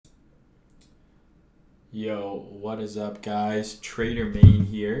Yo, what is up, guys? Trader Mayne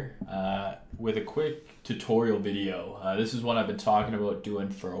here with a quick tutorial video. This is what I've been talking about doing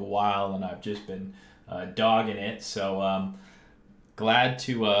for a while, and I've just been dogging it. So glad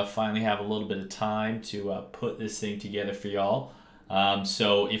to finally have a little bit of time to put this thing together for y'all.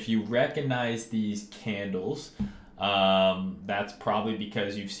 So if you recognize these candles, that's probably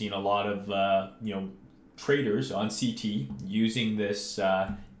because you've seen a lot of traders on CT using this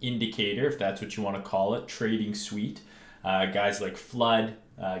indicator, if that's what you want to call it, trading suite. Guys like Flood,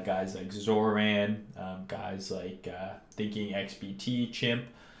 guys like Zoran, guys like Thinking XBT, Chimp,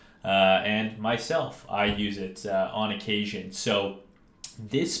 and myself. I use it on occasion. So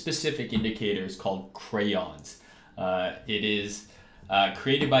this specific indicator is called Crayons. It is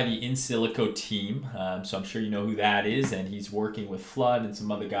created by the Insilico team, so I'm sure you know who that is, and he's working with Flood and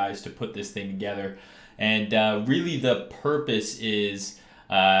some other guys to put this thing together. And really the purpose is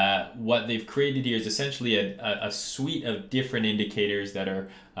what they've created here is essentially a suite of different indicators that are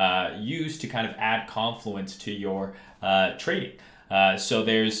used to kind of add confluence to your trading. So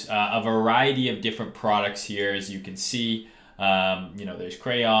there's a variety of different products here, as you can see. There's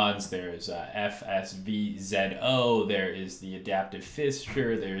Crayons, there's FSVZO, there is the adaptive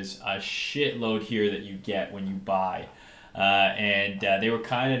fixture, there's a shitload here that you get when you buy. And they were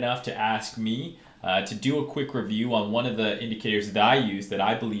kind enough to ask me to do a quick review on one of the indicators that I use that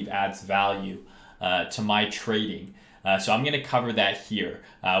I believe adds value to my trading. So I'm going to cover that here.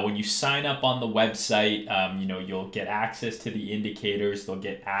 When you sign up on the website, you'll get access to the indicators. They'll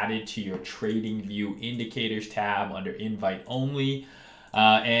get added to your Trading View Indicators tab under Invite Only.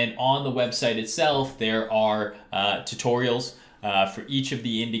 And on the website itself, there are tutorials for each of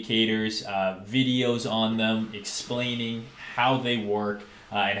the indicators, videos on them explaining how they work,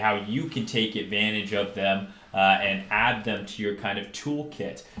 and how you can take advantage of them and add them to your kind of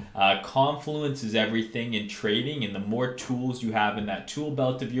toolkit. Confluence is everything in trading, and the more tools you have in that tool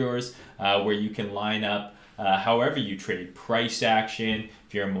belt of yours, where you can line up however you trade, price action,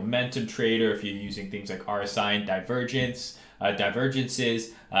 if you're a momentum trader, if you're using things like RSI and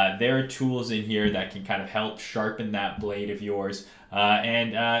divergences, there are tools in here that can kind of help sharpen that blade of yours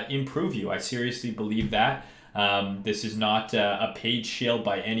and improve you. I seriously believe that. This is not a paid shill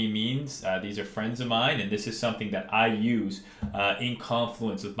by any means. These are friends of mine, and this is something that I use in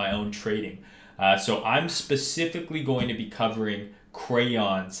confluence with my own trading. So I'm specifically going to be covering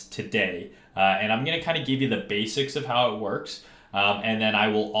Crayons today, and I'm going to kind of give you the basics of how it works. And then I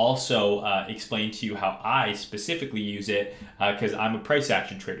will also explain to you how I specifically use it, because I'm a price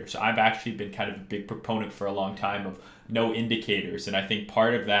action trader. So I've actually been kind of a big proponent for a long time of no indicators, and I think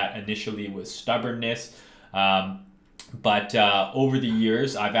part of that initially was stubbornness. But over the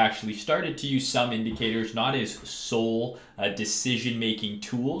years, I've actually started to use some indicators, not as sole decision-making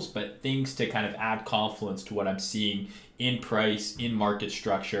tools, but things to kind of add confluence to what I'm seeing in price, in market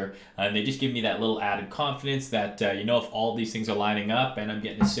structure. And they just give me that little added confidence that, if all these things are lining up and I'm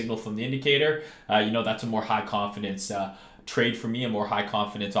getting a signal from the indicator, that's a more high confidence trade for me, a more high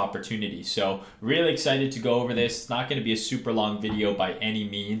confidence opportunity. So really excited to go over this. It's not going to be a super long video by any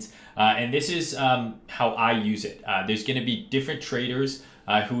means. And this is how I use it. There's going to be different traders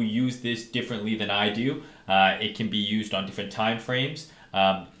who use this differently than I do. It can be used on different time frames.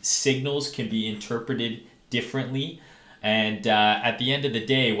 Signals can be interpreted differently. And at the end of the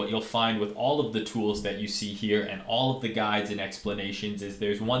day, what you'll find with all of the tools that you see here and all of the guides and explanations is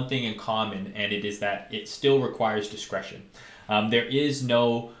there's one thing in common, and it is that it still requires discretion. There is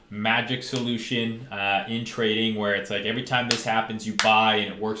no magic solution in trading where it's like every time this happens, you buy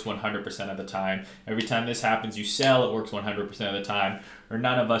and it works 100% of the time. Every time this happens, you sell, it works 100% of the time. Or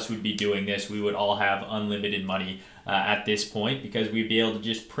none of us would be doing this. We would all have unlimited money at this point because we'd be able to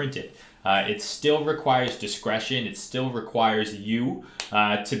just print it. It still requires discretion. It still requires you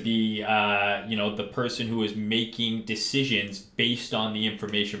to be, the person who is making decisions based on the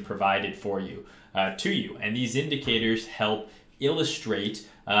information provided for you, to you. And these indicators help illustrate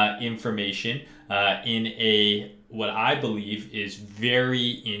information in what I believe is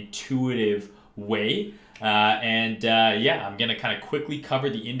very intuitive way. I'm going to kind of quickly cover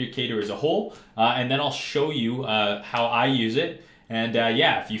the indicator as a whole, and then I'll show you how I use it. And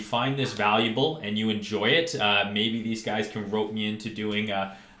if you find this valuable and you enjoy it, maybe these guys can rope me into doing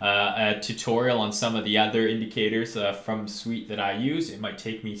a tutorial on some of the other indicators from suite that I use. It might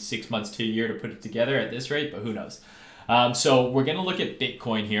take me 6 months to a year to put it together at this rate, but who knows. So we're going to look at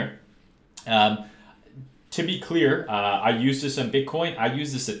Bitcoin here. To be clear, I use this on Bitcoin. I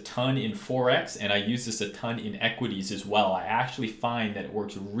use this a ton in Forex, and I use this a ton in equities as well. I actually find that it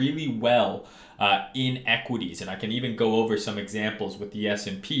works really well in equities, and I can even go over some examples with the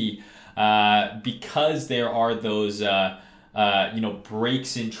S&P because there are those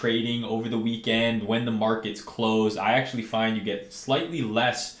breaks in trading over the weekend when the markets close. I actually find you get slightly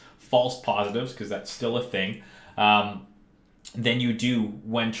less false positives, because that's still a thing, than you do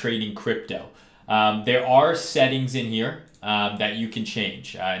when trading crypto. There are settings in here that you can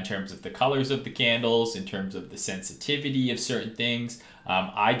change in terms of the colors of the candles, in terms of the sensitivity of certain things.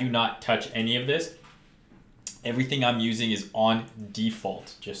 I do not touch any of this. Everything I'm using is on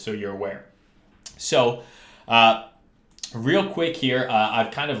default, just so you're aware. So real quick here,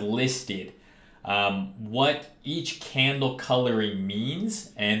 I've kind of listed what each candle coloring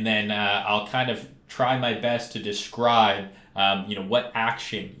means, and then I'll kind of try my best to describe what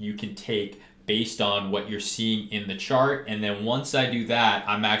action you can take based on what you're seeing in the chart. And then once I do that,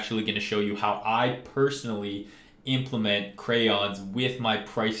 I'm actually going to show you how I personally implement Crayons with my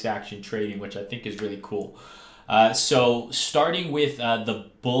price action trading, which I think is really cool. So starting with the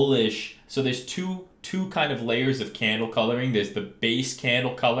bullish, so there's two kind of layers of candle coloring. There's the base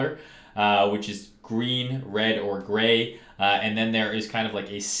candle color, which is green, red, or gray. And then there is kind of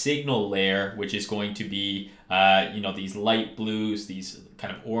like a signal layer, which is going to be, these light blues, these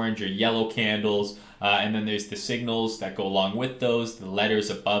kind of orange or yellow candles. And then there's the signals that go along with those, the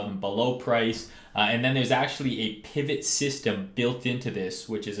letters above and below price. And then there's actually a pivot system built into this,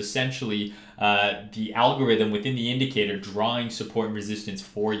 which is essentially the algorithm within the indicator drawing support and resistance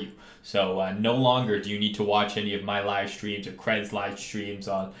for you. So no longer do you need to watch any of my live streams or Cred's live streams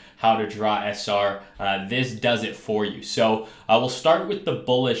on how to draw SR. This does it for you. So we'll start with the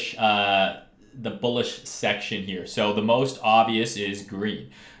bullish section here. So the most obvious is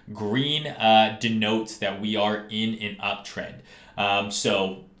green. Green denotes that we are in an uptrend.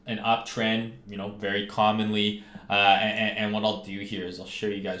 So an uptrend, very commonly, and what I'll do here is I'll show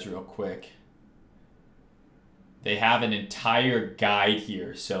you guys real quick. They have an entire guide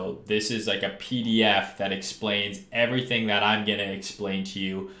here. So this is like a PDF that explains everything that I'm going to explain to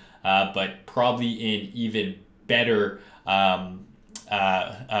you, but probably in even better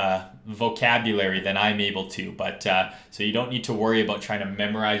vocabulary than I'm able to. But so you don't need to worry about trying to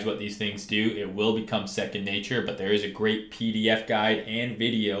memorize what these things do. It will become second nature, but there is a great PDF guide and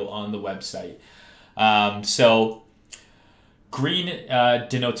video on the website. So green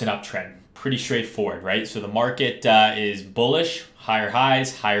denotes an uptrend. Pretty straightforward, right? So the market is bullish, higher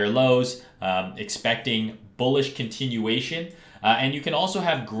highs, higher lows, expecting bullish continuation. And you can also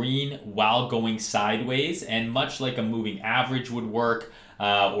have green while going sideways, and much like a moving average would work,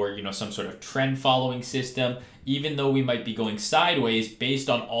 or some sort of trend following system, even though we might be going sideways based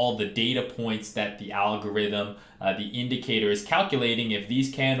on all the data points that the algorithm, the indicator is calculating, if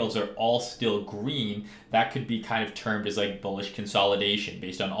these candles are all still green, that could be kind of termed as like bullish consolidation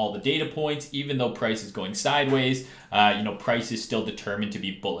based on all the data points. Even though price is going sideways, price is still determined to be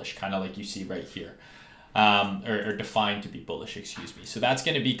bullish, kind of like you see right here, or defined to be bullish, excuse me. So that's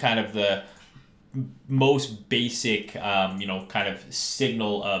going to be kind of the most basic, kind of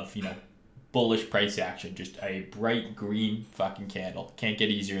signal of, bullish price action, just a bright green fucking candle. Can't get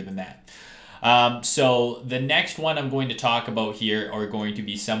easier than that. So the next one I'm going to talk about here are going to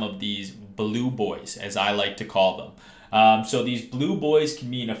be some of these blue boys, as I like to call them. So these blue boys can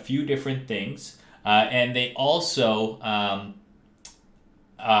mean a few different things, and they also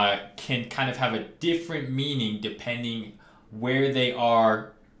can kind of have a different meaning depending where they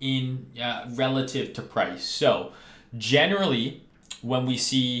are in relative to price. So generally, when we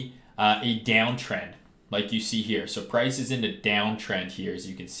see a downtrend, like you see here, so price is in a downtrend here. As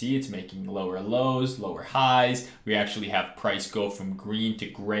you can see, it's making lower lows, lower highs. We actually have price go from green to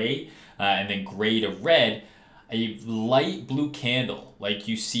gray, and then gray to red. A light blue candle, like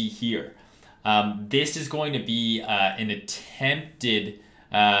you see here. This is going to be an attempted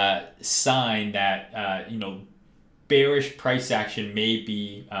sign that bearish price action may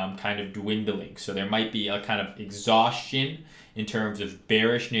be kind of dwindling. So there might be a kind of exhaustion in terms of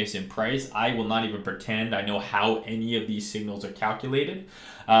bearishness in price. I will not even pretend I know how any of these signals are calculated,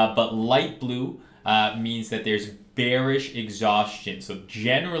 but light blue means that there's bearish exhaustion. So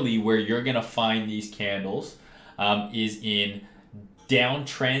generally where you're going to find these candles is in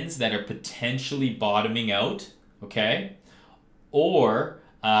downtrends that are potentially bottoming out, okay, or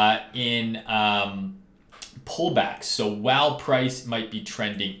in pullbacks. So while price might be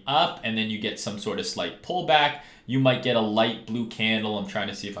trending up and then you get some sort of slight pullback, you might get a light blue candle. I'm trying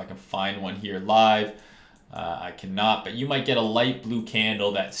to see if I can find one here live. I cannot, but you might get a light blue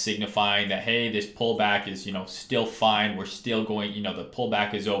candle that's signifying that, hey, this pullback is, still fine. We're still going, the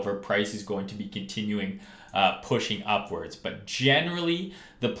pullback is over. Price is going to be continuing pushing upwards. But generally,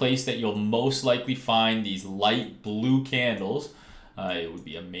 the place that you'll most likely find these light blue candles, it would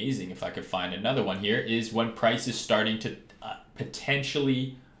be amazing if I could find another one here, is when price is starting to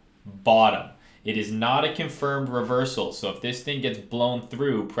potentially bottom. It is not a confirmed reversal. So if this thing gets blown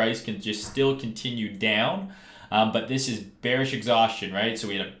through, price can just still continue down. But this is bearish exhaustion, right? So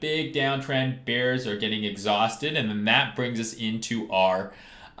we had a big downtrend, bears are getting exhausted, and then that brings us into our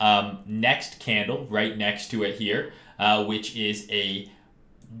next candle right next to it here, which is a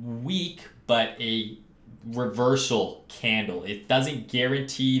weak but a reversal candle. It doesn't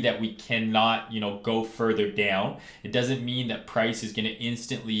guarantee that we cannot, go further down. It doesn't mean that price is going to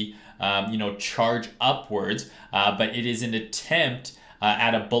instantly, charge upwards, but it is an attempt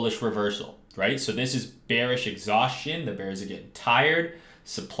at a bullish reversal, right? So this is bearish exhaustion. The bears are getting tired.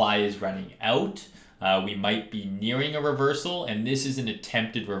 Supply is running out. We might be nearing a reversal, and this is an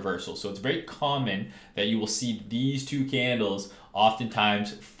attempted reversal. So it's very common that you will see these two candles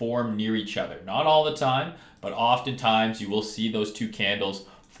oftentimes form near each other. Not all the time, but oftentimes you will see those two candles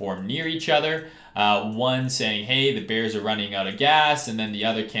form near each other. One saying, hey, the bears are running out of gas, and then the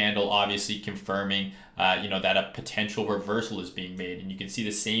other candle obviously confirming that a potential reversal is being made. And you can see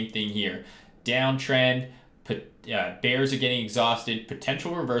the same thing here. Downtrend, bears are getting exhausted,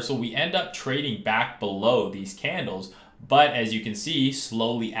 potential reversal. We end up trading back below these candles, but as you can see,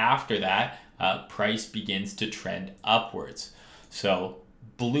 slowly after that, price begins to trend upwards. So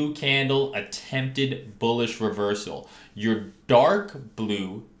blue candle, attempted bullish reversal. Your dark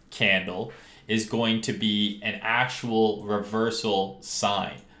blue candle is going to be an actual reversal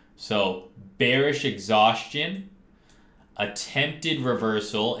sign. So bearish exhaustion, attempted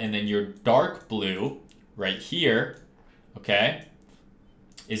reversal, and then your dark blue right here, okay,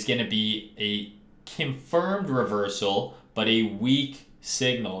 is going to be a confirmed reversal, but a weak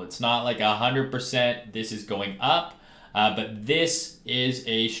signal. It's not like 100% this is going up, but this is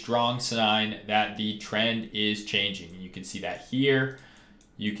a strong sign that the trend is changing. You can see that here.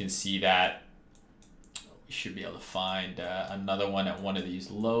 You can see that we should be able to find another one at one of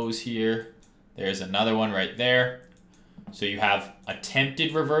these lows here. There's another one right there. So you have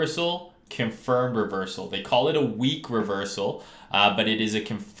attempted reversal, confirmed reversal. They call it a weak reversal, but it is a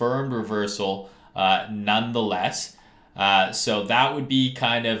confirmed reversal nonetheless. So that would be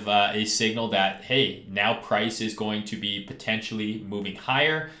kind of a signal that, hey, now price is going to be potentially moving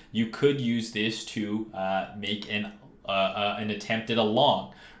higher. You could use this to make an attempt at a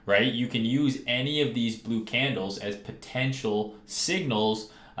long, right? You can use any of these blue candles as potential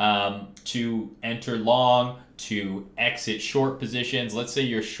signals to enter long, to exit short positions. Let's say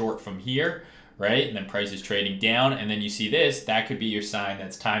you're short from here, right? And then price is trading down, and then you see this, that could be your sign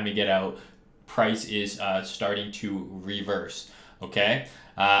that's time to get out. Price is starting to reverse, okay?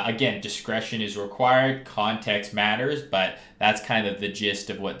 Again, discretion is required, context matters, but that's kind of the gist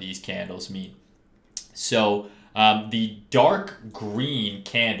of what these candles mean. So the dark green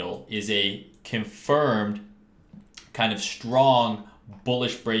candle is a confirmed kind of strong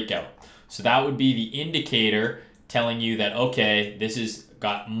bullish breakout. So that would be the indicator telling you that, okay, this has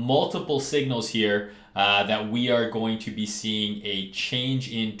got multiple signals here that we are going to be seeing a change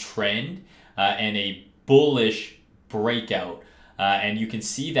in trend and a bullish breakout. And you can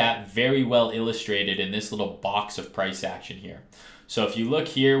see that very well illustrated in this little box of price action here. So if you look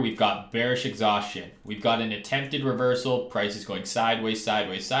here, we've got bearish exhaustion. We've got an attempted reversal. Price is going sideways,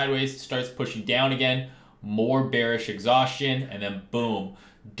 sideways, sideways. It starts pushing down again. More bearish exhaustion, and then boom.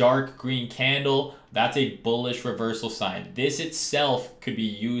 Dark green candle, that's a bullish reversal sign. This itself could be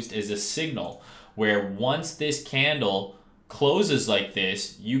used as a signal where once this candle closes like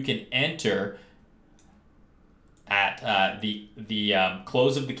this, you can enter at the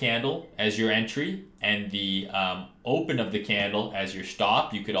close of the candle as your entry and the open of the candle as your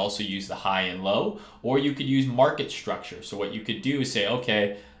stop. You could also use the high and low, or you could use market structure. So what you could do is say,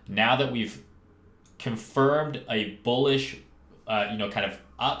 okay, now that we've confirmed a bullish kind of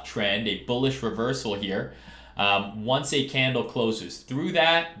uptrend, a bullish reversal here, once a candle closes through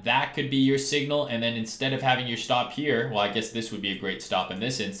that, that could be your signal. And then instead of having your stop here, well, I guess this would be a great stop in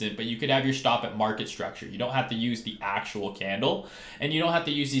this instant, but you could have your stop at market structure. You don't have to use the actual candle, and you don't have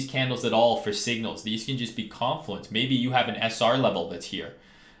to use these candles at all for signals. These can just be confluence. Maybe you have an SR level that's here,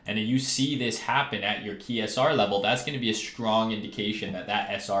 and you see this happen at your key SR level. That's going to be a strong indication that that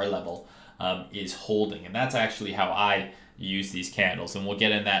SR level is holding. And that's actually how I use these candles, and we'll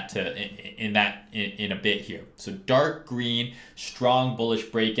get in that in a bit here. So dark green, strong bullish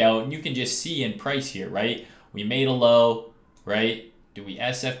breakout, and you can just see in price here, right? We made a low, right? Do we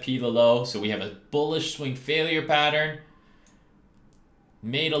SFP the low? So we have a bullish swing failure pattern,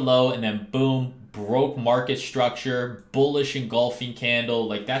 made a low, and then boom, broke market structure, bullish engulfing candle.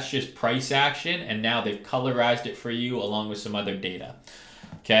 Like, that's just price action, and now they've colorized it for you along with some other data.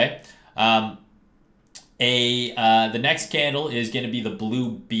 Okay. The next candle is going to be the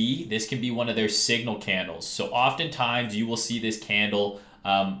blue B. This can be one of their signal candles. So oftentimes you will see this candle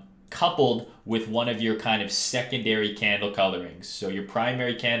coupled with one of your kind of secondary candle colorings. So your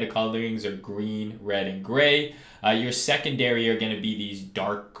primary candle colorings are green, red, and gray. Your secondary are going to be these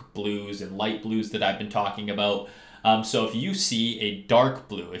dark blues and light blues that I've been talking about. So if you see a dark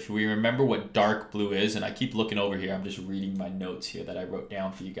blue, if we remember what dark blue is, and I keep looking over here, I'm just reading my notes here that I wrote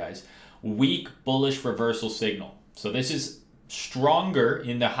down for you guys. Weak bullish reversal signal. So this is stronger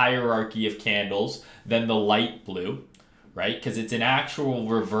in the hierarchy of candles than the light blue, right? Because it's an actual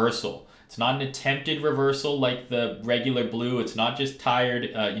reversal. It's not an attempted reversal like the regular blue. It's not just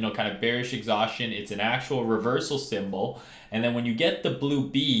tired, kind of bearish exhaustion. It's an actual reversal symbol. And then when you get the blue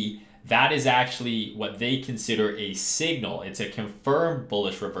B, that is actually what they consider a signal. It's a confirmed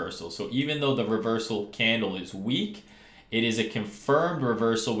bullish reversal. So even though the reversal candle is weak, it is a confirmed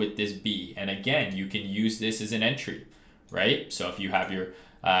reversal with this B. And again, you can use this as an entry, right? So if you have your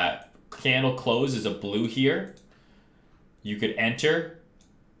candle close as a blue here, you could enter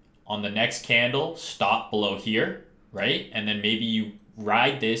on the next candle, stop below here, right? And then maybe you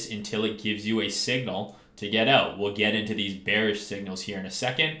ride this until it gives you a signal to get out. We'll get into these bearish signals here in a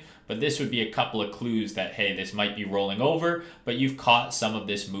second, but this would be a couple of clues that, hey, this might be rolling over, but you've caught some of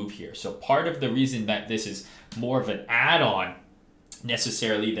this move here. So part of the reason that this is more of an add-on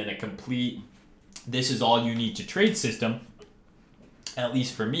necessarily than a complete, this is all you need to trade system, at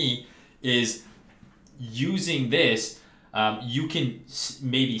least for me, is using this. You can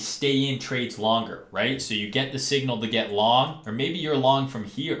maybe stay in trades longer, right? So you get the signal to get long, or maybe you're long from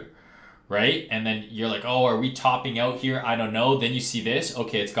here, right? And then you're like, oh, are we topping out here? I don't know. Then you see this,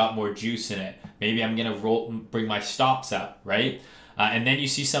 okay, it's got more juice in it. Maybe I'm gonna bring my stops up, right? And then you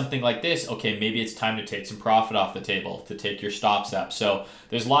see something like this, okay, maybe it's time to take some profit off the table, to take your stops up. So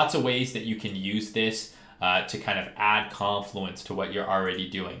there's lots of ways that you can use this to kind of add confluence to what you're already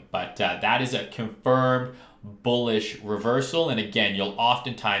doing. But that is a confirmed bullish reversal. And again, you'll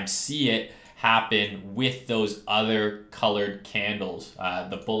oftentimes see it happen with those other colored candles,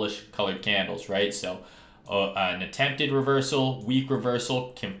 the bullish colored candles, right? So an attempted reversal, weak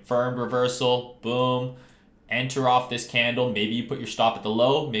reversal, confirmed reversal, boom, enter off this candle. Maybe you put your stop at the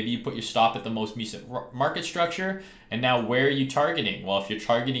low, maybe you put your stop at the most recent market structure. And now where are you targeting? Well, if you're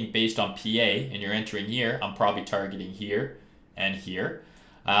targeting based on PA and you're entering here, I'm probably targeting here and here.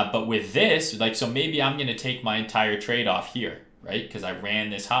 But with this, like, so maybe I'm going to take my entire trade off here, right? Because I ran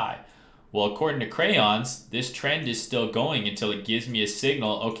this high. Well, according to Crayons, this trend is still going until it gives me a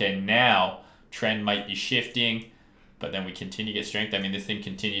signal. Okay, now trend might be shifting, but then we continue to get strength. I mean, this thing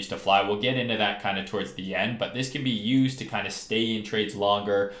continues to fly. We'll get into that kind of towards the end, but this can be used to kind of stay in trades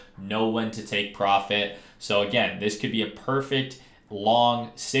longer, know when to take profit. So again, this could be a perfect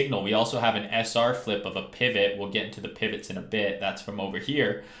long signal. We also have an SR flip of a pivot. We'll get into the pivots in a bit. That's from over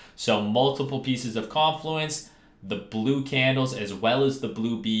here. So multiple pieces of confluence, the blue candles as well as the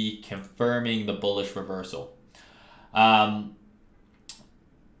blue B confirming the bullish reversal.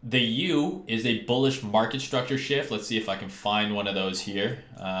 The U is a bullish market structure shift. Let's see if I can find one of those here.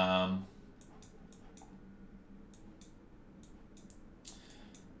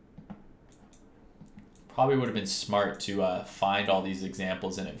 Probably would have been smart to find all these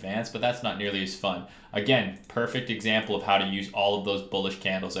examples in advance, but that's not nearly as fun. Again, perfect example of how to use all of those bullish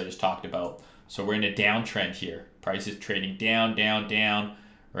candles I just talked about. So we're in a downtrend here. Price is trading down, down, down,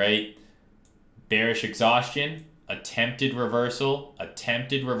 right? Bearish exhaustion, attempted reversal,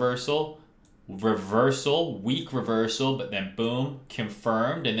 reversal, weak reversal, but then boom,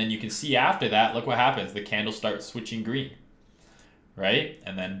 confirmed. And then you can see after that, look what happens. The candle starts switching green, right?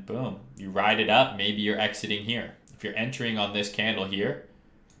 And then boom, you ride it up. Maybe you're exiting here. If you're entering on this candle here,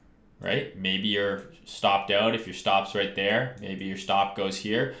 right? Maybe you're stopped out. If your stop's right there, maybe your stop goes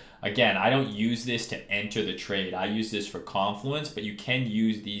here. Again, I don't use this to enter the trade. I use this for confluence, but you can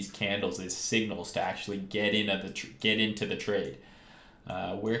use these candles as signals to actually get into the trade.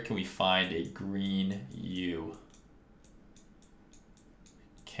 Where can we find a green U?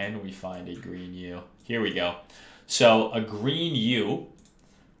 Can we find a green U? Here we go. So a green U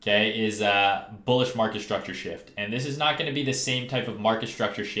okay, is a bullish market structure shift. And this is not going to be the same type of market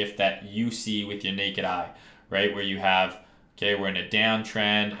structure shift that you see with your naked eye, right? Where you have, okay, we're in a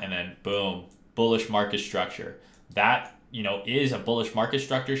downtrend and then boom, bullish market structure. That, you know, is a bullish market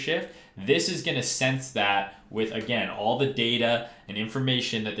structure shift. This is going to sense that with, again, all the data and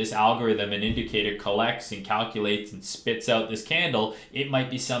information that this algorithm and indicator collects and calculates and spits out this candle. It might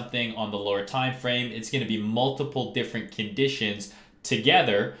be something on the lower time frame. It's going to be multiple different conditions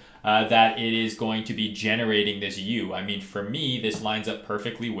together that it is going to be generating this U. I mean, for me, this lines up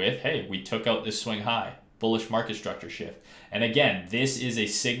perfectly with, hey, we took out this swing high, bullish market structure shift. And again, this is a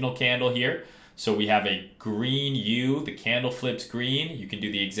signal candle here. So we have a green U, the candle flips green. You can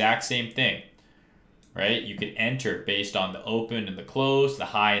do the exact same thing, right? You could enter based on the open and the close, the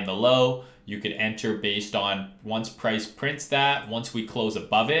high and the low. You could enter based on once price prints that, once we close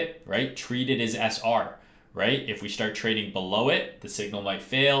above it, right? Treat it as SR, right? If we start trading below it, the signal might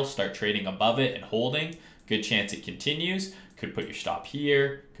fail. Start trading above it and holding, good chance it continues. Could put your stop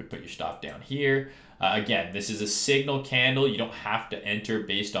here, could put your stop down here. Again, this is a signal candle. You don't have to enter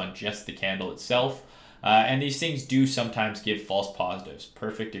based on just the candle itself. And these things do sometimes give false positives.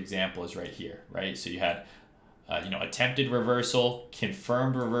 Perfect example is right here, right? So you had, attempted reversal,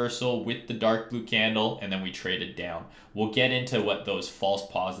 confirmed reversal with the dark blue candle, and then we traded down. We'll get into what those false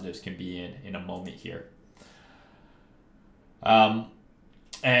positives can be in a moment here. And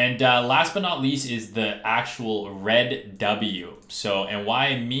last but not least is the actual red W. So, and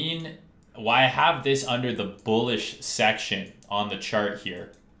why I have this under the bullish section on the chart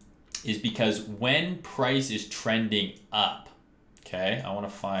here is because when price is trending up, okay, I want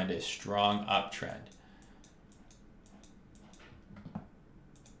to find a strong uptrend.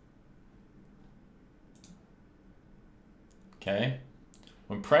 Okay,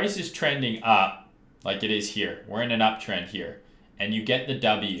 when price is trending up, like it is here, we're in an uptrend here, and you get the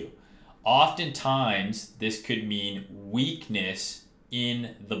W, oftentimes this could mean weakness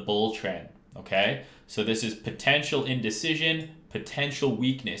in the bull trend, okay? So this is potential indecision, potential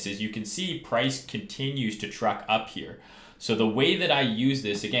weakness. As you can see, price continues to truck up here. So the way that I use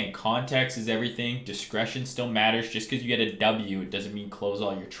this, again, context is everything, discretion still matters. Just because you get a W, it doesn't mean close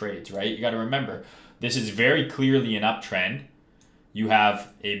all your trades, right? You got to remember, this is very clearly an uptrend. You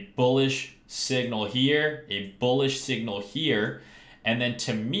have a bullish signal here, a bullish signal here. And then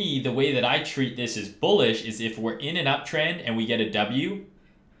to me, the way that I treat this as bullish is if we're in an uptrend and we get a W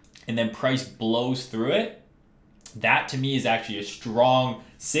and then price blows through it, that to me is actually a strong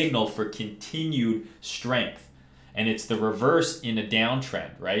signal for continued strength. And it's the reverse in a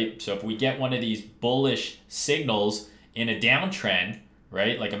downtrend, right? So if we get one of these bullish signals in a downtrend,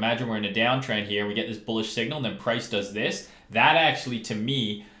 right? Like imagine we're in a downtrend here, we get this bullish signal and then price does this. That actually to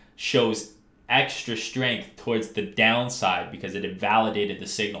me shows extra strength towards the downside because it invalidated the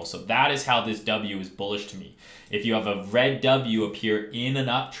signal. So that is how this W is bullish to me. If you have a red W appear in an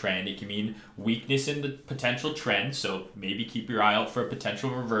uptrend, it can mean weakness in the potential trend. So maybe keep your eye out for a potential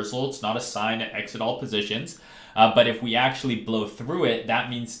reversal. It's not a sign to exit all positions. But if we actually blow through it, that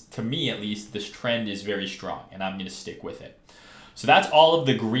means, to me at least, this trend is very strong and I'm going to stick with it. So that's all of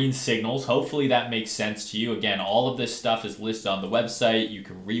the green signals. Hopefully that makes sense to you. Again, all of this stuff is listed on the website. You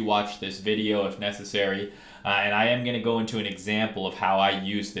can rewatch this video if necessary. And I am going to go into an example of how I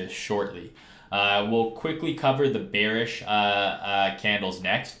use this shortly. We'll quickly cover the bearish candles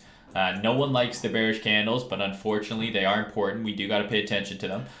next. No one likes the bearish candles, but unfortunately they are important. We do got to pay attention to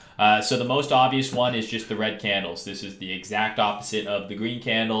them. So the most obvious one is just the red candles. This is the exact opposite of the green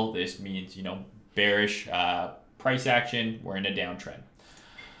candle. This means, bearish price action. We're in a downtrend.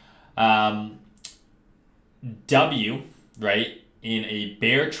 W, right, in a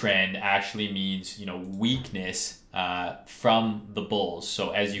bear trend actually means, weakness from the bulls. So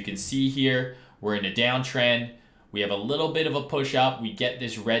as you can see here, we're in a downtrend. We have a little bit of a push up. We get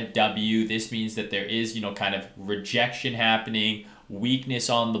this red W. This means that there is, kind of rejection happening, weakness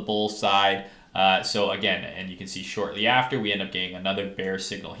on the bull side. So again, and you can see shortly after, we end up getting another bear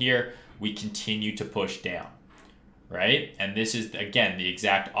signal here. We continue to push down, right? And this is, again, the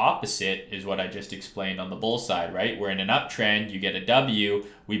exact opposite is what I just explained on the bull side, right? We're in an uptrend, you get a W,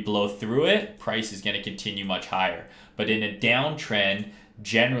 we blow through it, price is going to continue much higher. But in a downtrend,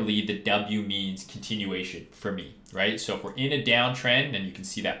 generally the W means continuation for me, right? So if we're in a downtrend, and you can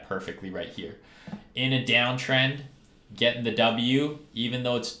see that perfectly right here, in a downtrend, getting the W, even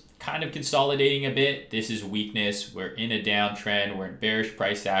though it's kind of consolidating a bit, this is weakness. We're in a downtrend, we're in bearish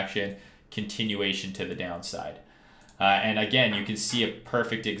price action, continuation to the downside. And again, you can see a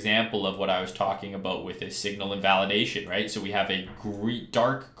perfect example of what I was talking about with a signal invalidation, right? So we have a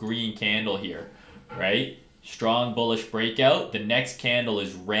dark green candle here, right? strong bullish breakout. The next candle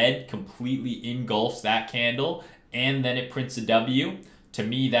is red, completely engulfs that candle, and then it prints a W. To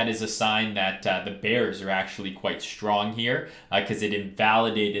me, that is a sign that the bears are actually quite strong here because it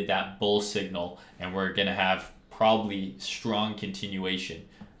invalidated that bull signal, and we're going to have probably strong continuation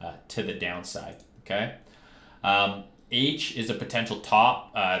to the downside. Okay. H is a potential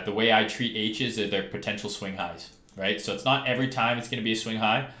top. The way I treat H's are their potential swing highs, right? So it's not every time it's going to be a swing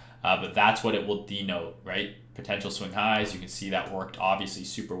high, but that's what it will denote, right? Potential swing highs. You can see that worked obviously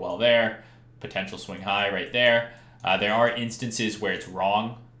super well there. Potential swing high right there. There are instances where it's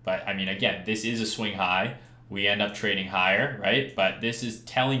wrong, but I mean, again, this is a swing high. We end up trading higher, right? But this is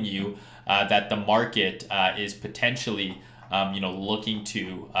telling you that the market is potentially, looking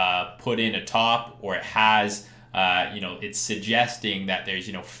to put in a top, or it has, it's suggesting that there's,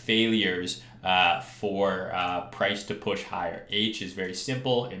 failures for price to push higher. H is very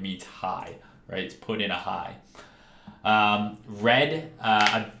simple. It means high, right? It's put in a high. Red,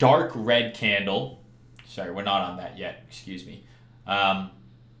 a dark red candle. Sorry, we're not on that yet. Excuse me.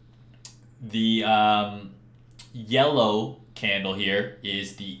 The yellow candle here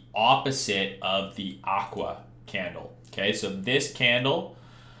is the opposite of the aqua candle. Okay, so this candle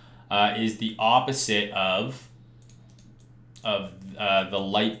is the opposite of the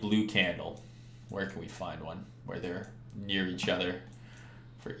light blue candle. Where can we find one where they're near each other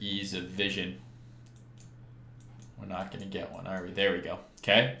for ease of vision? We're not going to get one. All right, there we go.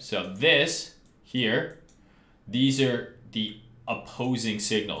 Okay, so this here, these are the opposing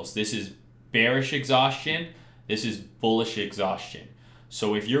signals. This is bearish exhaustion. This is bullish exhaustion.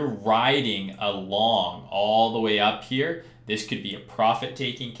 So if you're riding along all the way up here, this could be a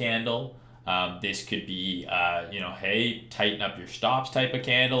profit-taking candle. This could be, hey, tighten up your stops type of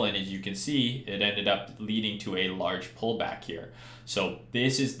candle. And as you can see, it ended up leading to a large pullback here. So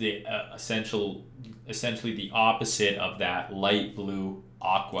this is the essentially the opposite of that light blue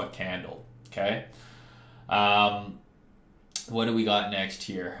aqua candle. Okay. What do we got next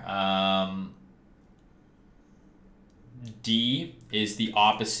here? D is the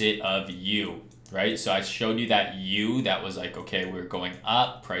opposite of U, right? So I showed you that U, that was like, okay, we're going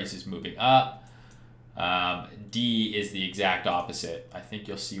up, price is moving up. D is the exact opposite. I think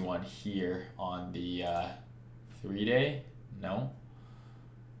you'll see one here on the 3-day. No.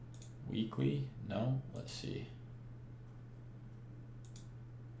 Weekly. No. Let's see.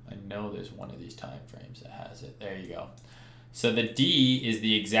 I know there's one of these time frames that has it. There you go. So the D is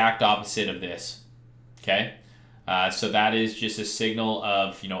the exact opposite of this. Okay. So that is just a signal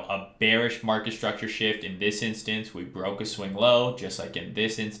of, a bearish market structure shift. In this instance, we broke a swing low, just like in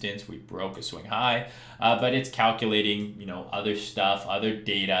this instance, we broke a swing high, but it's calculating, other stuff, other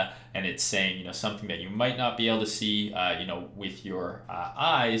data, and it's saying, something that you might not be able to see, with your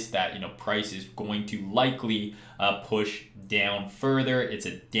eyes, that, price is going to likely push down further. It's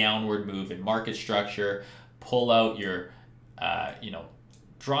a downward move in market structure. Pull out your,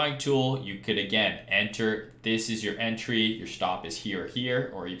 drawing tool. You could again enter, this is your entry, your stop is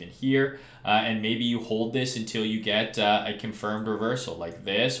here, or even here, and maybe you hold this until you get a confirmed reversal like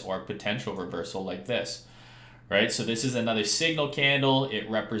this, or potential reversal like this, right? So this is another signal candle. It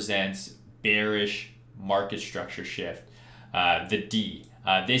represents bearish market structure shift. The D,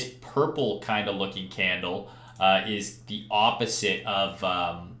 this purple kind of looking candle is the opposite of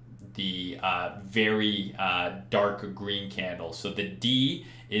the very dark green candle. So the D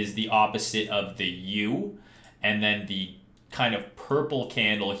is the opposite of the U, and then the kind of purple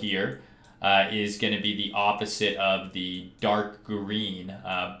candle here is going to be the opposite of the dark green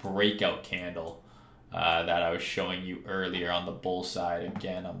breakout candle that I was showing you earlier on the bull side.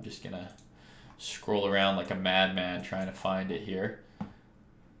 Again, I'm just going to scroll around like a madman trying to find it here.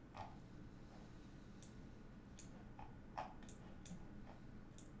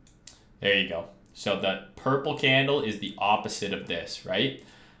 There you go. So the purple candle is the opposite of this, right?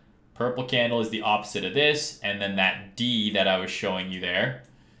 Purple candle is the opposite of this, and then that D that I was showing you there,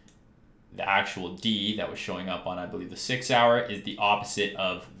 the actual D that was showing up on, I believe, the 6-hour, is the opposite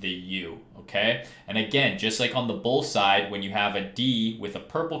of the U, okay? And again, just like on the bull side, when you have a D with a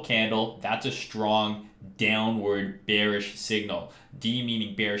purple candle, that's a strong downward bearish signal. D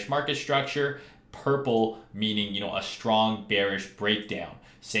meaning bearish market structure, purple meaning, a strong bearish breakdown.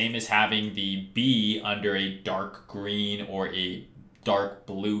 Same as having the B under a dark green or a dark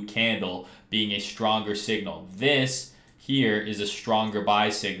blue candle being a stronger signal. This here is a stronger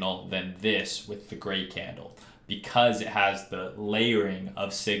buy signal than this with the gray candle, because it has the layering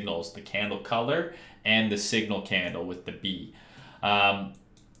of signals, the candle color and the signal candle with the B.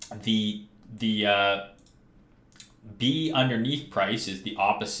 The B underneath price is the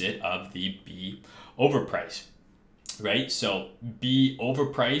opposite of the B overprice, right? So be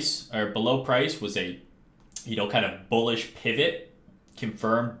overpriced or below price was a, you know, kind of bullish pivot,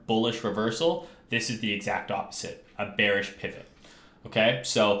 confirmed bullish reversal. This is the exact opposite, a bearish pivot. Okay,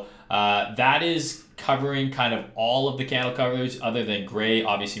 so that is covering kind of all of the candle coverage other than gray.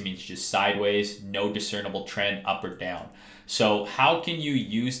 Obviously means just sideways, no discernible trend up or down. So how can you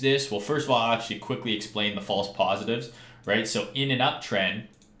use this? Well, first of all, I'll actually quickly explain the false positives, right? So in an uptrend,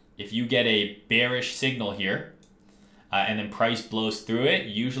 if you get a bearish signal here and then price blows through it,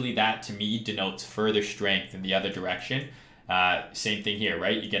 usually that to me denotes further strength in the other direction. Same thing here,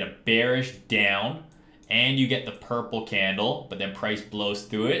 right? You get a bearish down and you get the purple candle, but then price blows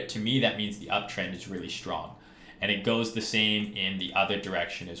through it. To me, that means the uptrend is really strong. And it goes the same in the other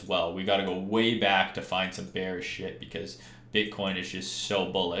direction as well. We got to go way back to find some bearish shit because Bitcoin is just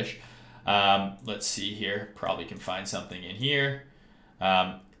so bullish. Let's see here. Probably can find something in here.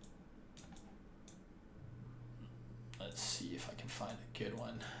 Let's see if I can find a good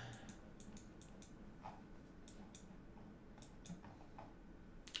one.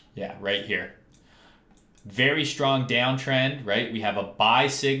 Yeah, right here. Very strong downtrend, right? We have a buy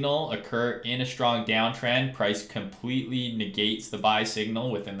signal occur in a strong downtrend. Price completely negates the buy signal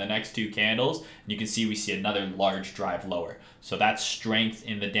within the next two candles. And you can see we see another large drive lower. So that's strength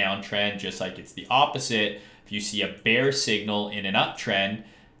in the downtrend, just like it's the opposite. If you see a bear signal in an uptrend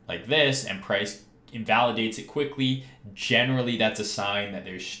like this and price invalidates it quickly, generally that's a sign that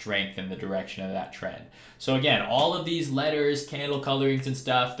there's strength in the direction of that trend. So again, all of these letters, candle colorings and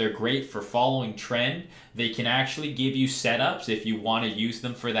stuff, they're great for following trend. They can actually give you setups if you want to use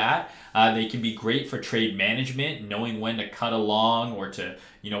them for that. They can be great for trade management, knowing when to cut along or to,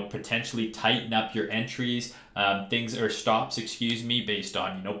 you know, potentially tighten up your entries, things or stops, excuse me, based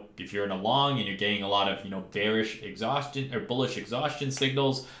on, you know, if you're in a long and you're getting a lot of, you know, bearish exhaustion or bullish exhaustion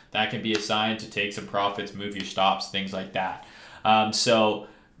signals, that can be a sign to take some profits, move your stops, things like that. So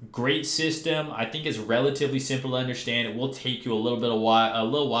great system. I think it's relatively simple to understand. It will take you a little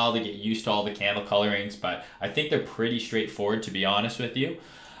while to get used to all the candle colorings, but I think they're pretty straightforward, to be honest with you.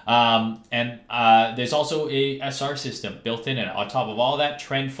 There's also a SR system built in, and on top of all that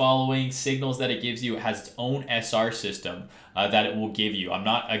trend following signals that it gives you, it has its own SR system that it will give you.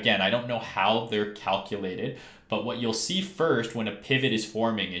 I don't know how they're calculated, but what you'll see first when a pivot is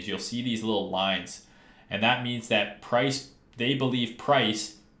forming is you'll see these little lines, and that means that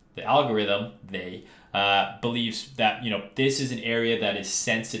the algorithm believes that, you know, this is an area that is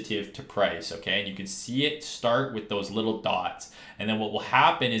sensitive to price, okay? And you can see it start with those little dots. And then what will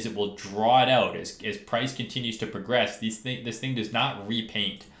happen is it will draw it out as price continues to progress. This thing does not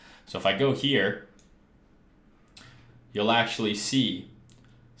repaint. So if I go here, you'll actually see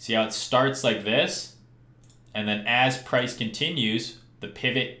how it starts like this, and then as price continues, the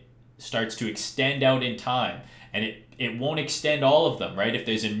pivot starts to extend out in time. And it won't extend all of them, right? If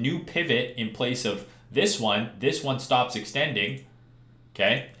there's a new pivot in place of this one stops extending,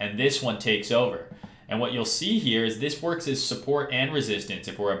 okay? And this one takes over. And what you'll see here is this works as support and resistance.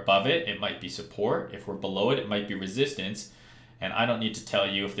 If we're above it, it might be support. If we're below it, it might be resistance. And I don't need to tell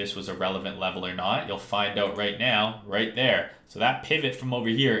you if this was a relevant level or not. You'll find out right now, right there. So that pivot from over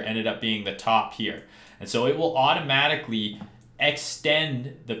here ended up being the top here. And so it will automatically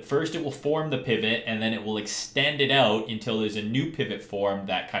extend first it will form the pivot, and then it will extend it out until there's a new pivot formed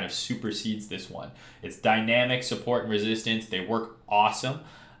that kind of supersedes this one. It's dynamic support and resistance. They work awesome.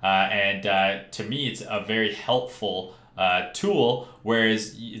 To me, it's a very helpful tool,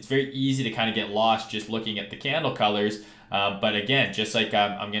 whereas it's very easy to kind of get lost just looking at the candle colors. But again, just like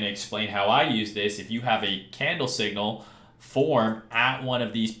I'm going to explain how I use this, if you have a candle signal form at one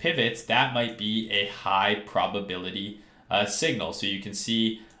of these pivots, that might be a high probability signal. So you can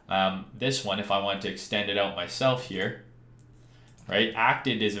see this one, if I want to extend it out myself here, right,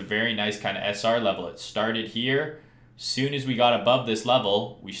 acted as a very nice kind of SR level. It started here. Soon as we got above this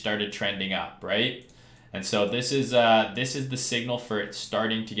level, we started trending up, right? And so this is the signal for it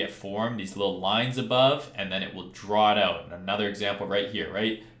starting to get formed, these little lines above, and then it will draw it out. And another example right here,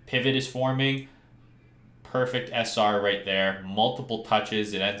 right? Pivot is forming, perfect SR right there, multiple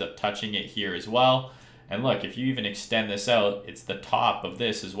touches, it ends up touching it here as well. And look, if you even extend this out, it's the top of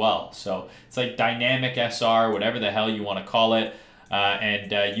this as well. So it's like dynamic SR, whatever the hell you want to call it.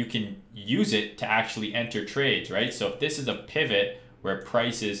 You can use it to actually enter trades, right? So if this is a pivot where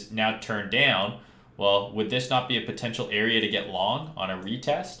price is now turned down, well, would this not be a potential area to get long on a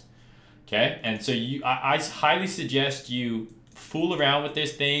retest? Okay, and so I highly suggest you fool around with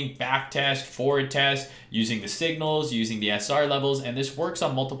this thing, back test, forward test, using the signals, using the SR levels, and this works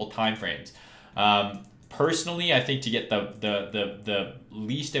on multiple time frames. Personally, I think to get the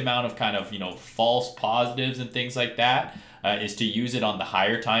least amount of kind of, you know, false positives and things like that is to use it on the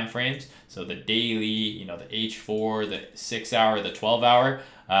higher time frames. So the daily, you know, the H4, the 6 hour, the 12 hour.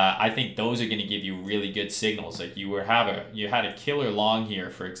 I think those are going to give you really good signals. Like you had a killer long here,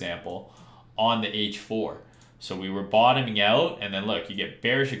 for example, on the H4. So we were bottoming out, and then look, you get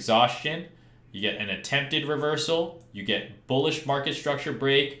bearish exhaustion, you get an attempted reversal, you get bullish market structure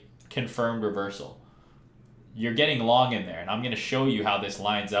break, confirmed reversal. You're getting long in there, and I'm going to show you how this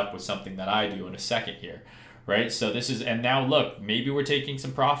lines up with something that I do in a second here, right? So this is, and now look, maybe we're taking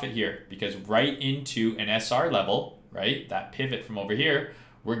some profit here because right into an SR level, right, that pivot from over here,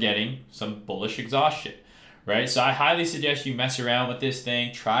 we're getting some bullish exhaustion, right? So I highly suggest you mess around with this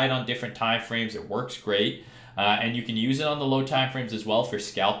thing, try it on different time frames. It works great, and you can use it on the low time frames as well for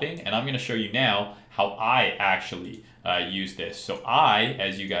scalping. And I'm going to show you now how I actually use this. So I,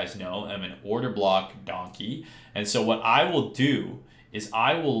 as you guys know, am an order block donkey. And so what I will do is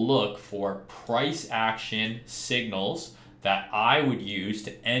I will look for price action signals that I would use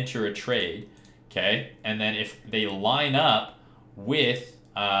to enter a trade, okay? And then if they line up with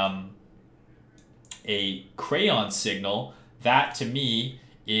a crayon signal, that to me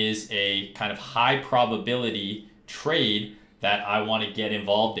is a kind of high probability trade that I want to get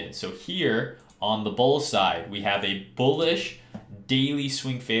involved in. So here, on the bull side, we have a bullish daily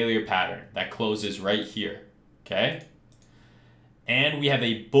swing failure pattern that closes right here, okay? And we have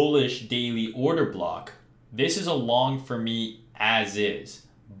a bullish daily order block. This is a long for me as is.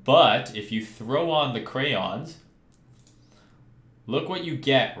 But if you throw on the crayons, look what you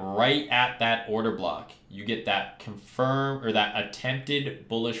get right at that order block. You get that confirm or that attempted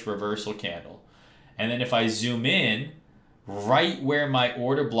bullish reversal candle. And then if I zoom in, right where my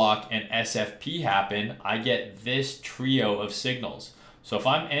order block and SFP happen, I get this trio of signals. So if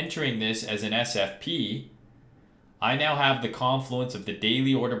I'm entering this as an SFP, I now have the confluence of the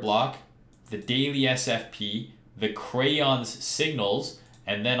daily order block, the daily SFP, the crayons signals,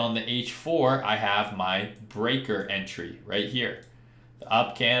 and then on the H4, I have my breaker entry right here. The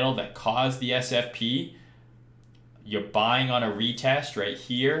up candle that caused the SFP, you're buying on a retest right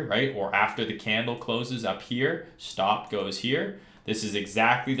here, right? Or after the candle closes up here, stop goes here. This is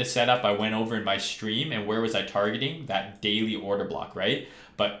exactly the setup I went over in my stream. And where was I targeting? That daily order block, right?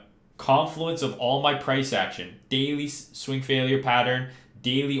 But confluence of all my price action, daily swing failure pattern,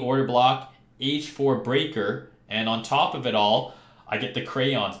 daily order block, H4 breaker, and on top of it all, I get the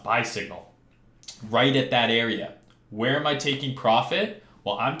crayons buy signal right at that area. Where am I taking profit?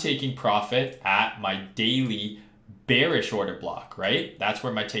 Well, I'm taking profit at my daily bearish order block, right? That's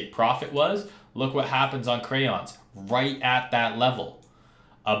where my take profit was. Look what happens on crayons right at that level.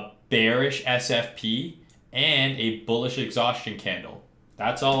 A bearish SFP and a bullish exhaustion candle.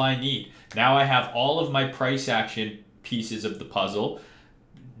 That's all I need. Now I have all of my price action pieces of the puzzle.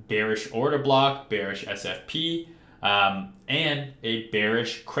 Bearish order block, bearish SFP, and a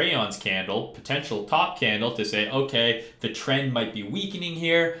bearish crayons candle, potential top candle to say, okay, the trend might be weakening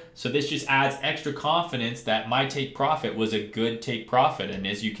here. So this just adds extra confidence that my take profit was a good take profit. And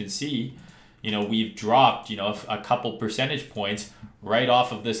as you can see, you know, we've dropped, you know, a couple percentage points right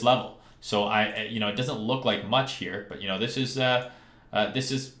off of this level. So you know, it doesn't look like much here, but you know, this is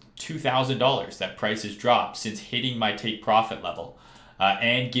 $2,000 that price has dropped since hitting my take profit level.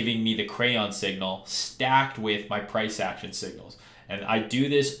 And giving me the crayon signal stacked with my price action signals. And I do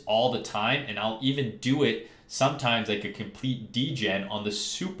this all the time, and I'll even do it sometimes like a complete degen on the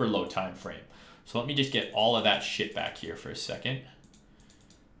super low time frame. So let me just get all of that shit back here for a second.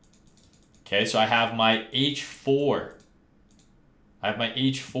 Okay, so I have my H4. I have my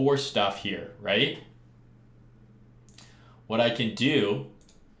H4 stuff here, right? What I can do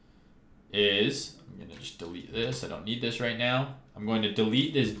is, I'm gonna just delete this. I don't need this right now. I'm going to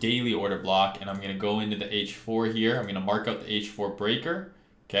delete this daily order block, and I'm going to go into the H4 here. I'm going to mark out the H4 breaker,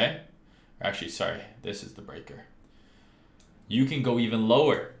 okay? Actually, sorry, this is the breaker. You can go even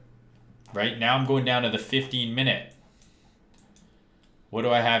lower, right? Now I'm going down to the 15-minute. What do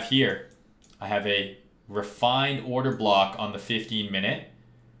I have here? I have a refined order block on the 15-minute,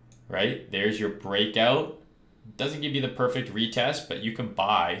 right? There's your breakout. Doesn't give you the perfect retest, but you can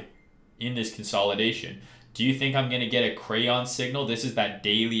buy in this consolidation. Do you think I'm going to get a crayon signal? This is that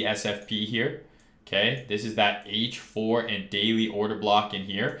daily SFP here. Okay, this is that H4 and daily order block in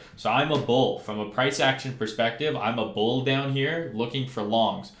here. So I'm a bull. From a price action perspective, I'm a bull down here looking for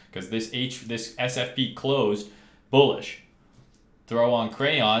longs because this SFP closed bullish. Throw on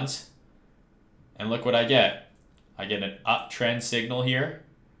crayons and look what I get. I get an uptrend signal here,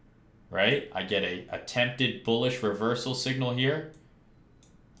 right? I get a attempted bullish reversal signal here.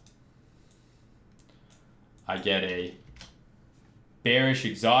 I get a bearish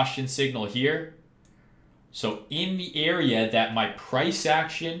exhaustion signal here. So in the area that my price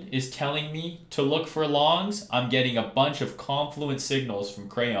action is telling me to look for longs, I'm getting a bunch of confluent signals from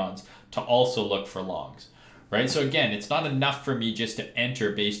Crayons to also look for longs, right? So again, it's not enough for me just to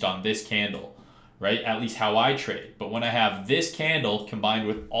enter based on this candle, right? At least how I trade. But when I have this candle combined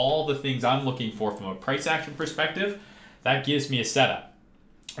with all the things I'm looking for from a price action perspective, that gives me a setup.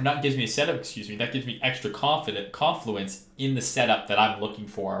 Or not gives me a setup, excuse me, that gives me extra confluence in the setup that I'm looking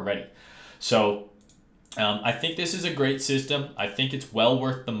for already. So I think this is a great system. I think it's well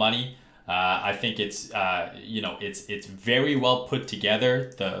worth the money. I think it's it's very well put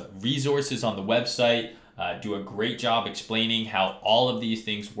together. The resources on the website do a great job explaining how all of these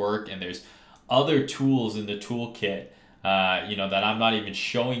things work, and there's other tools in the toolkit that I'm not even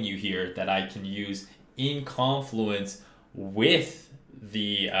showing you here that I can use in confluence with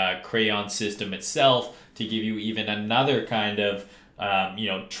the Crayon system itself to give you even another kind of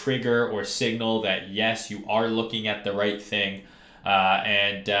trigger or signal that yes, you are looking at the right thing,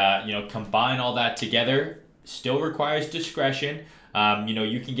 and combine all that together. Still requires discretion.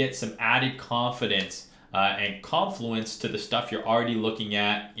 You can get some added confidence and confluence to the stuff you're already looking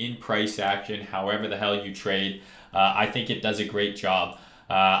at in price action, however the hell you trade. I think it does a great job.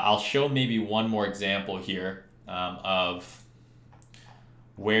 I'll show maybe one more example here of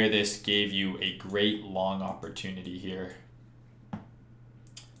where this gave you a great long opportunity here.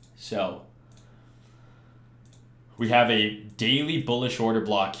 So we have a daily bullish order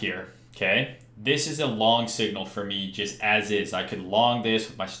block here, okay? This is a long signal for me just as is. I could long this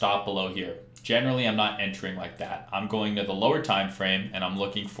with my stop below here. Generally, I'm not entering like that. I'm going to the lower time frame and I'm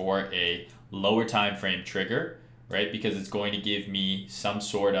looking for a lower time frame trigger, right? Because it's going to give me some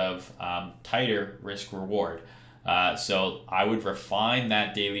sort of tighter risk reward. So I would refine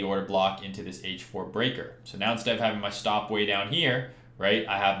that daily order block into this H4 breaker. So now instead of having my stop way down here, right,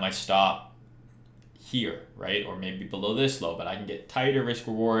 I have my stop here, right, or maybe below this low, but I can get tighter risk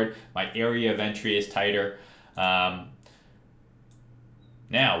reward. My area of entry is tighter. Now,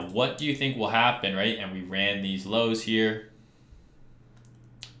 what do you think will happen, right? And we ran these lows here.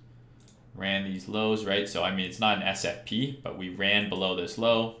 Ran these lows, right? So, I mean, it's not an SFP, but we ran below this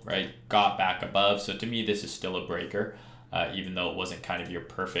low, right? Got back above. So, to me, this is still a breaker, even though it wasn't kind of your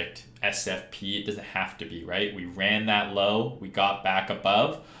perfect SFP. It doesn't have to be, right? We ran that low. We got back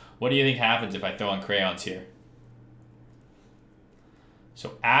above. What do you think happens if I throw on Crayons here?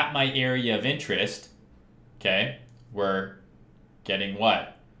 So, at my area of interest, okay, we're getting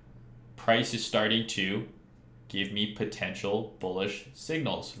what? Price is starting to give me potential bullish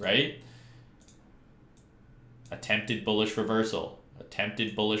signals, right? Attempted bullish reversal.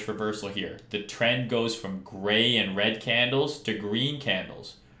 Attempted bullish reversal here. The trend goes from gray and red candles to green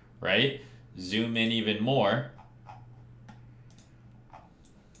candles, right? Zoom in even more.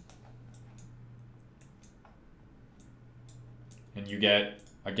 And you get,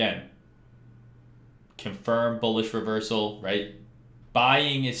 again, confirmed bullish reversal, right?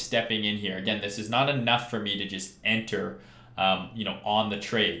 Buying is stepping in here. Again, this is not enough for me to just enter on the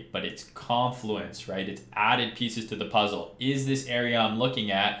trade, but it's confluence, right? It's added pieces to the puzzle. Is this area I'm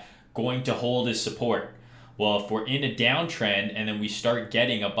looking at going to hold as support? Well, if we're in a downtrend and then we start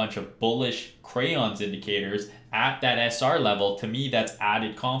getting a bunch of bullish Crayons indicators at that SR level, to me, that's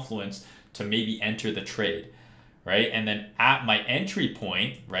added confluence to maybe enter the trade, right? And then at my entry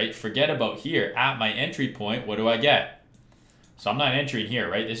point, right? Forget about here. At my entry point, what do I get? So I'm not entering here,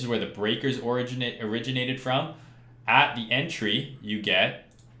 right? This is where the breakers originated from. At the entry, you get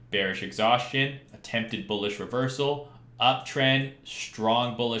bearish exhaustion, attempted bullish reversal, uptrend,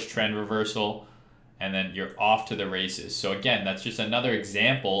 strong bullish trend reversal, and then you're off to the races. So again, that's just another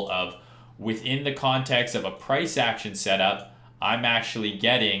example of within the context of a price action setup, I'm actually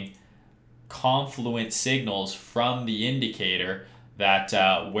getting confluent signals from the indicator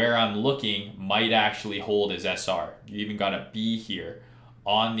that where I'm looking might actually hold as SR. You even got a B here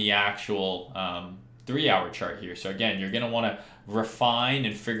on the actual 3-hour chart here. So again, you're going to want to refine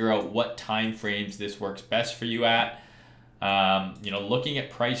and figure out what time frames this works best for you at. Looking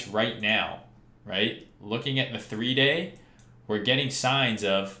at price right now, right? Looking at the 3-day, we're getting signs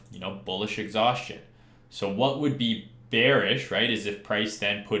of, bullish exhaustion. So what would be bearish, right, is if price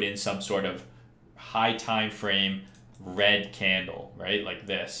then put in some sort of high time frame red candle, right, like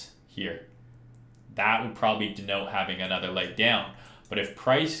this here. That would probably denote having another leg down. But if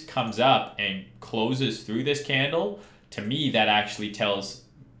price comes up and closes through this candle, to me, that actually tells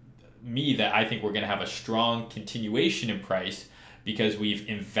me that I think we're going to have a strong continuation in price because we've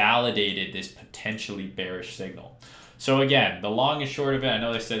invalidated this potentially bearish signal. So again, the long and short of it, I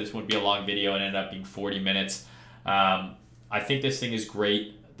know they said this wouldn't be a long video and it ended up being 40 minutes. I think this thing is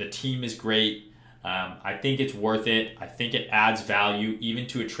great. The team is great. I think it's worth it. I think it adds value even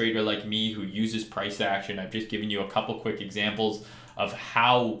to a trader like me who uses price action. I've just given you a couple quick examples of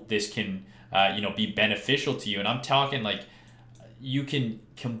how this can be beneficial to you. And I'm talking like you can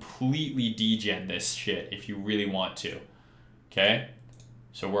completely degen this shit if you really want to. Okay?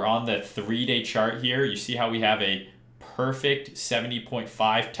 So we're on the 3-day chart here. You see how we have a perfect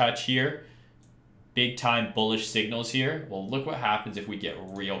 70.5 touch here. Big time bullish signals here. Well, look what happens if we get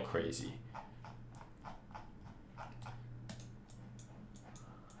real crazy.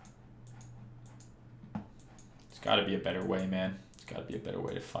 It's got to be a better way, man. It's got to be a better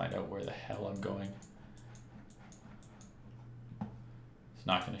way to find out where the hell I'm going. It's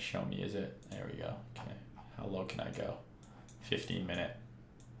not going to show me, is it? There we go. Okay. How low can I go? 15 minute.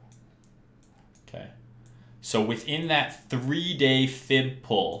 Okay. So within that 3-day fib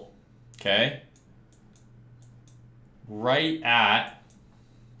pull, okay, right at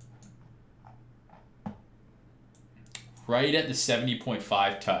the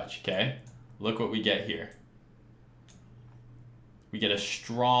 70.5 touch, okay, look what we get here. We get a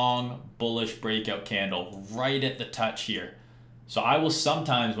strong bullish breakout candle right at the touch here. So I will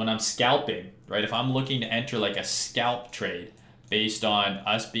sometimes, when I'm scalping, right, if I'm looking to enter like a scalp trade based on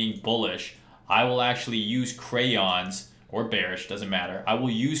us being bullish, I will actually use crayons, or bearish, doesn't matter. I will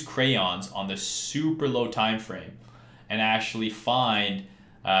use crayons on the super low time frame and actually find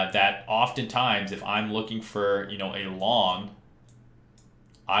that oftentimes if I'm looking for, a long,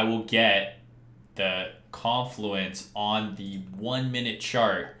 I will get the confluence on the 1-minute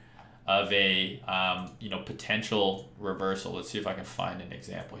chart of a potential reversal. Let's see if I can find an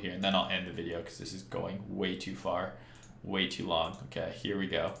example here, and then I'll end the video because this is going way too far, way too long. Okay, here we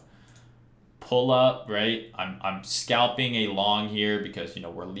go. Pull up, right? I'm scalping a long here because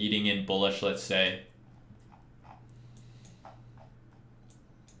we're leading in bullish, let's say.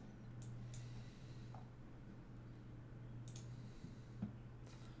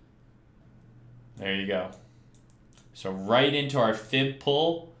 There you go. So right into our fib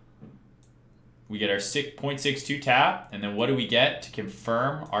pull, we get our 0.62 tap, and then what do we get to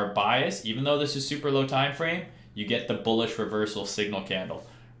confirm our bias? Even though this is super low time frame, you get the bullish reversal signal candle,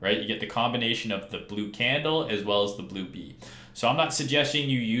 right? You get the combination of the blue candle as well as the blue B. So I'm not suggesting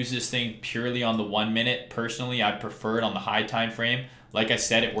you use this thing purely on the 1 minute. Personally, I prefer it on the high time frame. Like I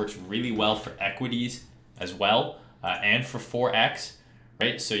said, it works really well for equities as well, and for Forex,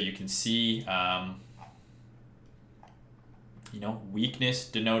 right? So you can see, weakness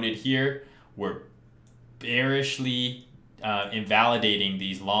denoted here. We're bearishly invalidating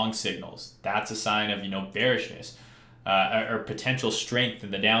these long signals. That's a sign of bearishness. Or potential strength in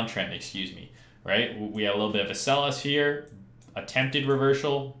the downtrend, excuse me, right? We have a little bit of a sell-off here, attempted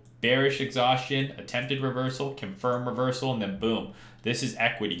reversal, bearish exhaustion, attempted reversal, confirm reversal, and then boom. This is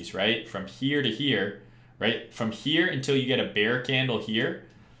equities, right? From here to here, right? From here until you get a bear candle here,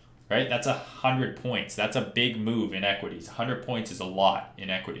 right? That's 100 points. That's a big move in equities. 100 points is a lot in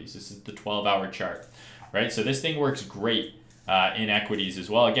equities. This is the 12-hour chart, right? So this thing works great in equities as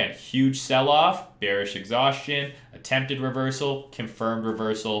well. Again, huge sell-off, bearish exhaustion, attempted reversal, confirmed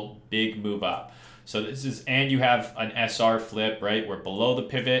reversal, big move up. So this is, and you have an SR flip, right? We're below the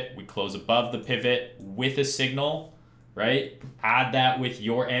pivot, we close above the pivot with a signal, right? Add that with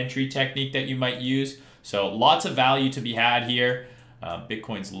your entry technique that you might use. So lots of value to be had here.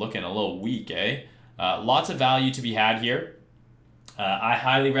 Bitcoin's looking a little weak, eh? Lots of value to be had here. I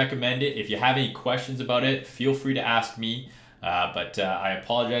highly recommend it. If you have any questions about it, feel free to ask me. But I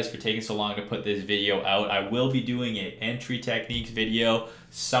apologize for taking so long to put this video out. I will be doing an entry techniques video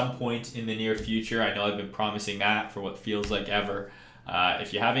some point in the near future. I know I've been promising that for what feels like ever.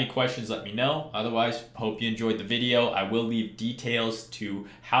 If you have any questions, let me know. Otherwise, hope you enjoyed the video. I will leave details to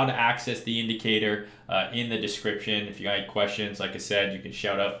how to access the indicator in the description. If you got any questions, like I said, you can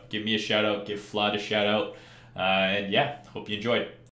shout out, give me a shout out, give Flood a shout out. And yeah, hope you enjoyed.